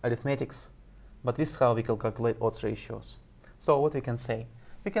arithmetics. But this is how we can calculate odds ratios. So what we can say?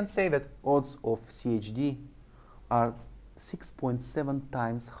 We can say that odds of CHD are 6.7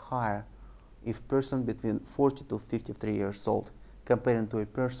 times higher if person between 40 to 53 years old comparing to a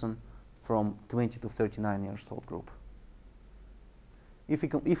person from 20 to 39 years old group.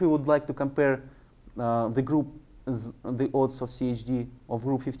 If we would like to compare the odds of CHD of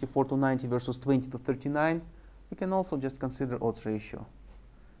group 54 to 90 versus 20 to 39, we can also just consider odds ratio.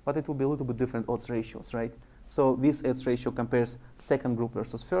 But it will be a little bit different odds ratios, right? So this odds ratio compares second group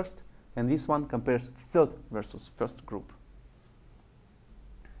versus first, and this one compares third versus first group.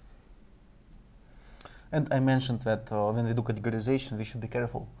 And I mentioned that when we do categorization, we should be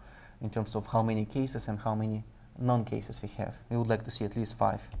careful in terms of how many cases and how many non-cases we have. We would like to see at least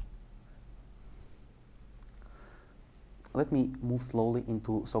 5. Let me move slowly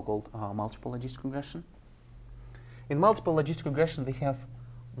into so-called multiple logistic regression. In multiple logistic regression, we have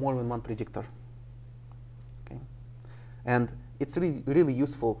more than one predictor. Okay? And it's really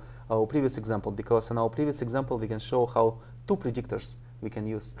useful, our previous example, because in our previous example, we can show how two predictors we can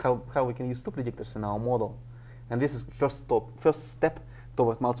use, how we can use two predictors in our model. And this is first step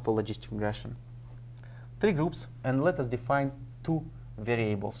toward multiple logistic regression. 3 groups, and let us define 2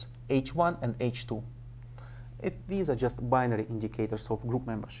 variables, H1 and H2. These are just binary indicators of group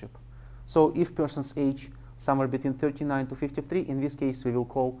membership. So if person's age somewhere between 39 to 53, in this case we will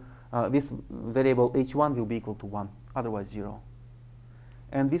call this variable H1 will be equal to 1, otherwise 0.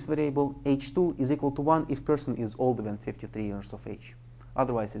 And this variable H2 is equal to 1 if person is older than 53 years of age,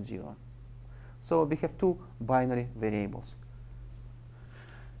 otherwise it's 0. So we have 2 binary variables.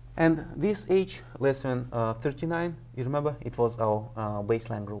 And this age less than 39, you remember, it was our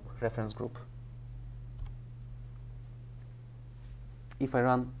baseline group, reference group. If I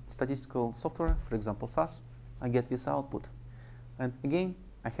run statistical software, for example SAS, I get this output. And again,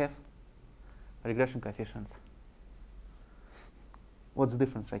 I have regression coefficients. What's the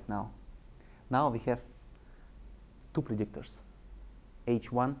difference right now? Now we have 2 predictors,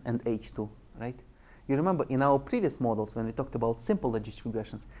 H1 and H2, right? You remember in our previous models, when we talked about simple logistic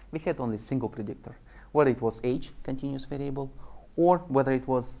regressions, we had only single predictor, whether it was H, continuous variable, or whether it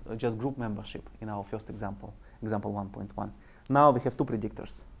was just group membership in our first example, example 1.1. Now we have two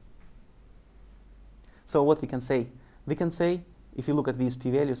predictors. So what we can say? We can say, if you look at these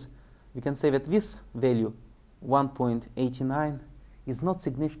p-values, we can say that this value, 1.89, is not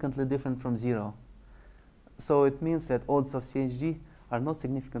significantly different from 0. So it means that odds of CHD are not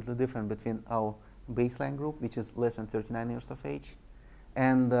significantly different between our baseline group, which is less than 39 years of age,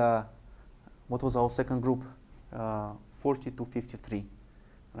 and what was our second group? 40 to 53,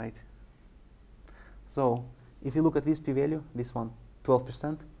 right? So if you look at this p-value, this one,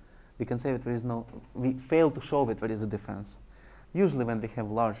 12%, we can say that there is no, we fail to show that there is a difference. Usually when we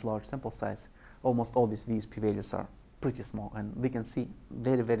have large sample size, almost all these p-values are pretty small, and we can see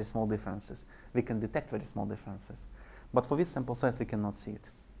very small differences. We can detect very small differences. But for this sample size, we cannot see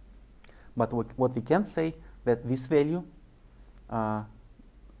it. But what we can say that this value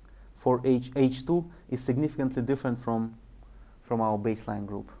for H2 is significantly different from our baseline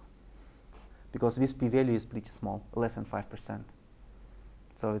group, because this p-value is pretty small, less than 5%.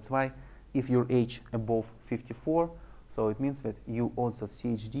 So it's why if your age above 54, so it means that your odds of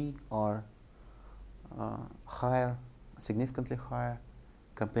CHD are higher, significantly higher,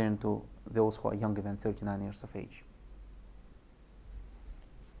 compared to those who are younger than 39 years of age.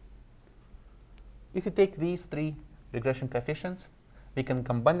 If you take these three regression coefficients, we can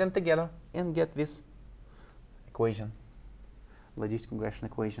combine them together and get this equation, logistic regression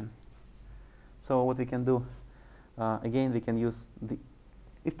equation. So what we can do, again, we can use the,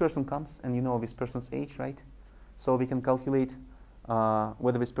 if person comes and you know this person's age, right? So we can calculate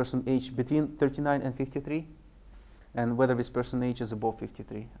whether this person age between 39 and 53, and whether this person age is above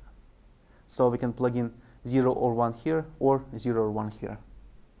 53. So we can plug in 0 or 1 here, or 0 or 1 here.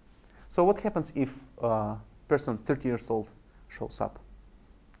 So what happens if a person 30 years old shows up?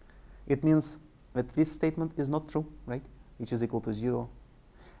 It means that this statement is not true, right? Which is equal to 0.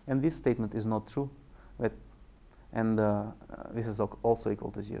 And this statement is not true, and this is also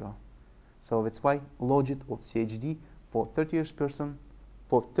equal to 0. So that's why logit of CHD for 30 years person,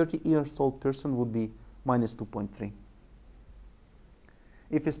 for 30 years old person would be minus 2.3.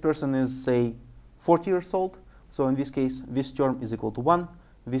 If this person is, say, 40 years old, so in this case, this term is equal to 1,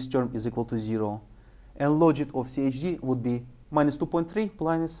 this term is equal to 0. And logit of CHD would be minus 2.3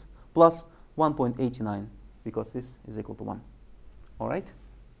 plus 1.89, because this is equal to 1. All right?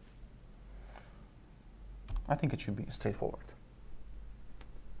 I think it should be straightforward.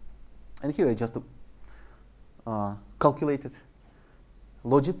 And here I just calculated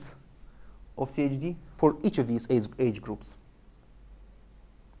logits of CHD for each of these age groups.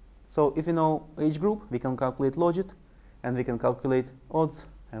 So if you know age group, we can calculate logit, and we can calculate odds,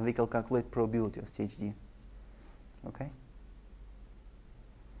 and we can calculate probability of CHD. Okay?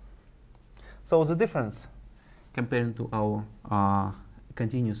 So the difference compared to our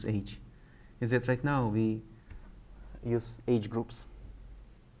continuous age is that right now we use age groups,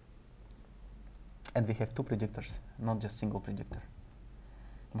 and we have two predictors, not just single predictor.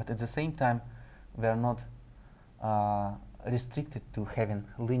 But at the same time, we are not restricted to having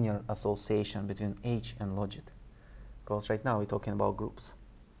linear association between age and logit, because right now we're talking about groups.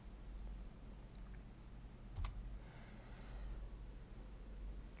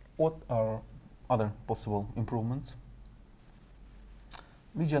 What are other possible improvements?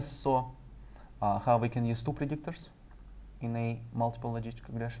 We just saw how we can use two predictors in a multiple logistic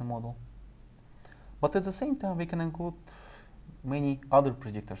regression model. But at the same time, we can include many other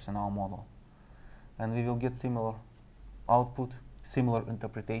predictors in our model, and we will get similar output, similar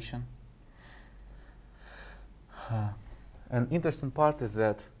interpretation. An interesting part is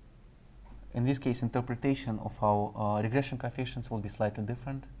that in this case, interpretation of our regression coefficients will be slightly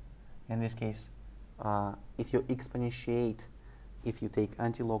different. In this case, if you exponentiate, if you take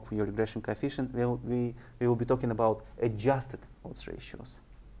anti-log for your regression coefficient, we will be talking about adjusted odds ratios,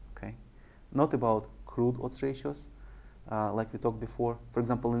 okay? Not about crude odds ratios, like we talked before. For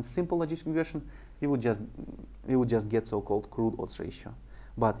example, in simple logistic regression, we would just get so-called crude odds ratio.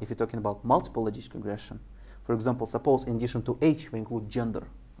 But if you're talking about multiple logistic regression, for example, suppose in addition to age we include gender,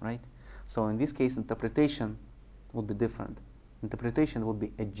 right? So in this case, interpretation would be different. Interpretation would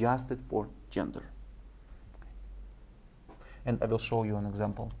be adjusted for gender. And I will show you an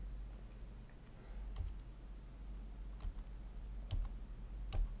example.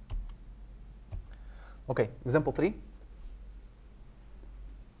 Okay, example 3.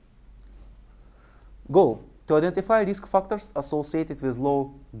 Goal: to identify risk factors associated with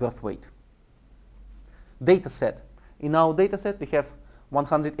low birth weight. Data set. In our data set, we have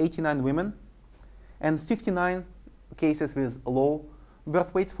 189 women and 59 cases with low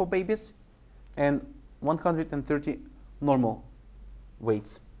birth weights for babies and 130 normal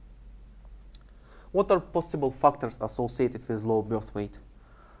weights. What are possible factors associated with low birth weight?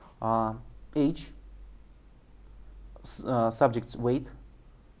 Age, subject's weight,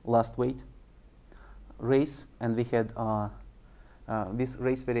 last weight, race, and we had this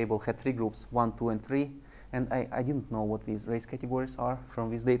race variable had 3 groups, 1, 2, and 3, and I didn't know what these race categories are from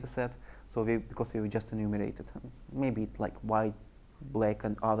this data set, so because we just enumerated. Maybe like white, black,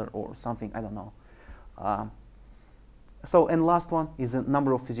 and other, or something, I don't know. And last one is the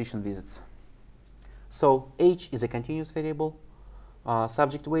number of physician visits. So age is a continuous variable,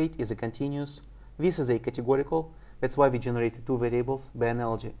 subject weight is a continuous, this is a categorical. That's why we generated 2 variables by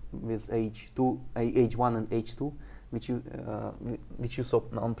analogy with H1 and H2, which you saw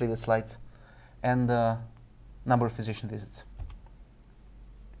on previous slides, and number of physician visits.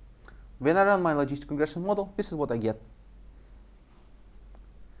 When I run my logistic regression model, this is what I get.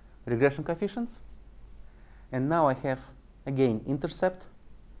 Regression coefficients, and now I have, again, intercept.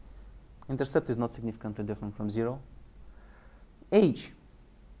 Intercept is not significantly different from 0. Age,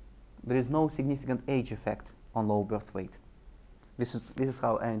 there is no significant age effect on low birth weight. This is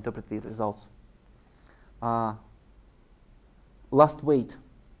how I interpret the results. Last weight,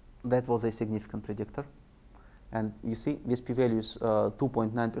 that was a significant predictor. And you see, this p-value is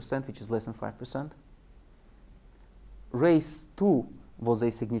 2.9%, which is less than 5%. Race 2 was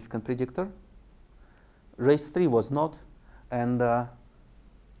a significant predictor. Race 3 was not. And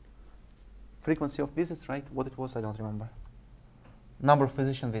frequency of visits, right? What it was, I don't remember. Number of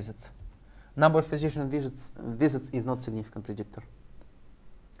physician visits. Number of physician visits is not significant predictor.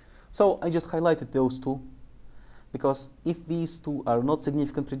 So I just highlighted those 2, because if these 2 are not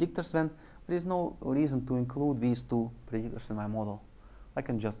significant predictors, then there is no reason to include these 2 predictors in my model. I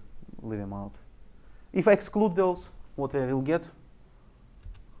can just leave them out. If I exclude those, what I will get?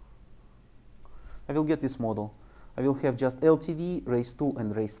 I will get this model. I will have just LTV, race 2,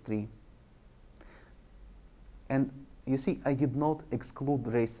 and race 3. And you see, I did not exclude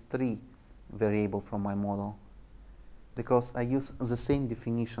race 3 variable from my model, because I use the same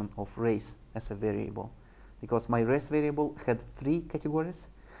definition of race as a variable, because my race variable had 3 categories,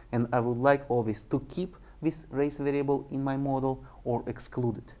 and I would like always to keep this race variable in my model or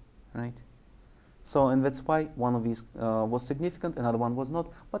exclude it, right? So, and that's why one of these was significant, another one was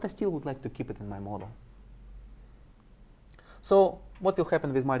not, but I still would like to keep it in my model. So what will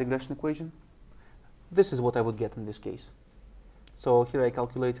happen with my regression equation? This is what I would get in this case. So here I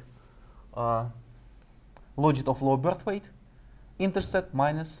calculate logit of low birth weight, intercept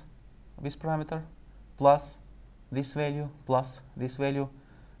minus this parameter, plus this value, plus this value,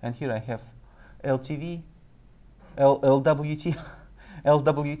 and here I have LTV, LWT,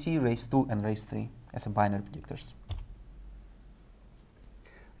 LWT, race 2, and race 3 as a binary predictors.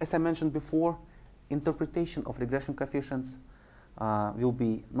 As I mentioned before, interpretation of regression coefficients will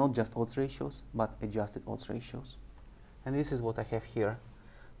be not just odds ratios, but adjusted odds ratios. And this is what I have here.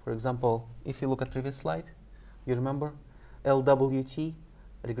 For example, if you look at previous slide, you remember LWT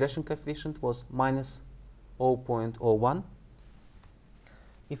regression coefficient was minus 0.01.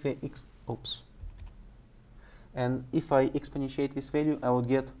 If I and if I exponentiate this value, I would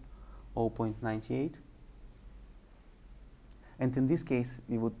get 0.98. And in this case,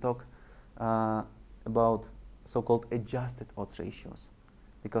 we would talk about so-called adjusted odds ratios,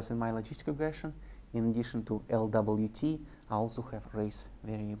 because in my logistic regression, in addition to LWT, I also have race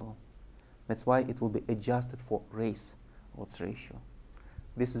variable. That's why it will be adjusted for race odds ratio.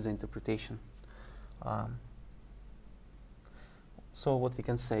 This is the interpretation. So what we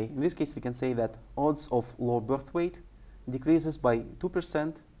can say, in this case we can say that odds of low birth weight decreases by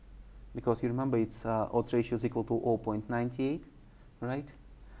 2%, because you remember its odds ratio is equal to 0.98, right?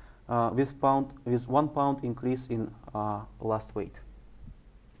 With 1 pound increase in last weight.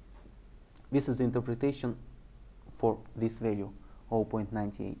 This is the interpretation for this value,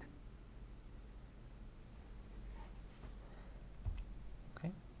 0.98.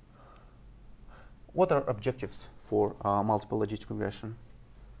 Okay. What are objectives for multiple logistic regression?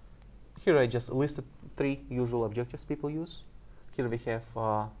 Here I just listed 3 usual objectives people use. Here we have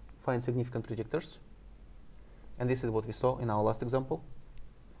find significant predictors, and this is what we saw in our last example.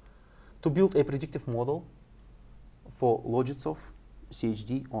 To build a predictive model for logits of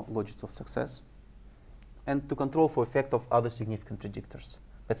CHD or logits of success, and to control for effect of other significant predictors.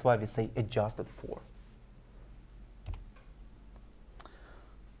 That's why we say adjusted for.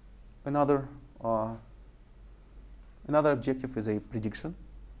 Another objective is a prediction.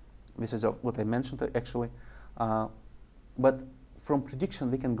 This is what I mentioned actually. But from prediction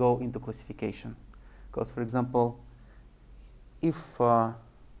we can go into classification. Because for example, if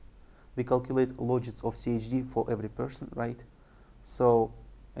we calculate logits of CHD for every person, right? So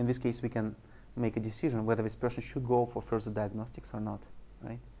in this case, we can make a decision whether this person should go for further diagnostics or not,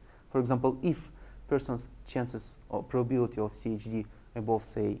 right? For example, if person's chances or probability of CHD above,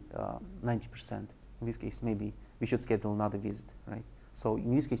 say, 90%, in this case, maybe we should schedule another visit, right? So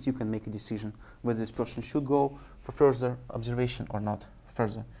in this case, you can make a decision whether this person should go for further observation or not,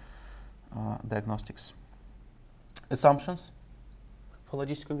 further diagnostics. Assumptions for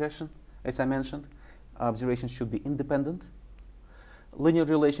logistic regression, as I mentioned, observations should be independent. Linear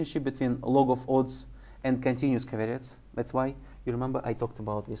relationship between log of odds and continuous covariates. That's why you remember I talked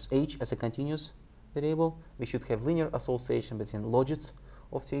about this h as a continuous variable. We should have linear association between logits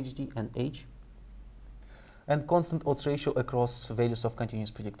of CHD and h. And constant odds ratio across values of continuous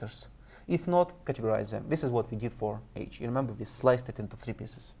predictors. If not, categorize them. This is what we did for h. You remember we sliced it into 3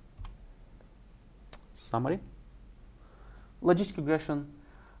 pieces. Summary. Logistic regression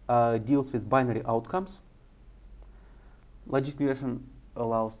deals with binary outcomes. Logistic regression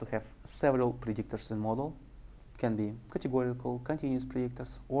allows to have several predictors in model. It can be categorical, continuous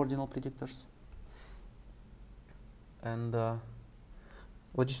predictors, ordinal predictors. And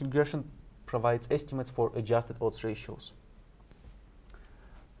logistic regression provides estimates for adjusted odds ratios.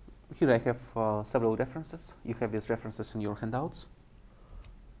 Here I have several references. You have these references in your handouts.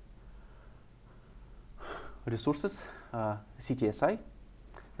 Resources, CTSI,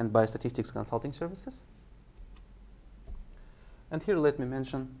 and Biostatistics Consulting Services. And here let me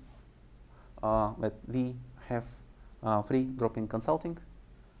mention that we have free drop-in consulting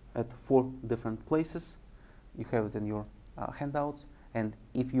at 4 different places. You have it in your handouts. And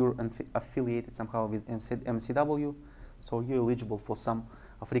if you're affiliated somehow with MCW, so you're eligible for some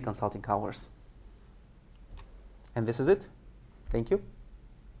free consulting hours. And this is it. Thank you.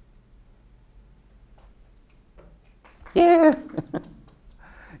 Yeah!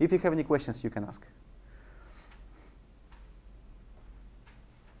 If you have any questions, you can ask.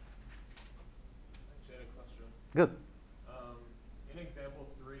 Actually, I had a question. Good. In example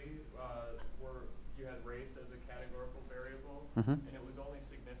 3, where you had race as a categorical variable, Mm-hmm. and it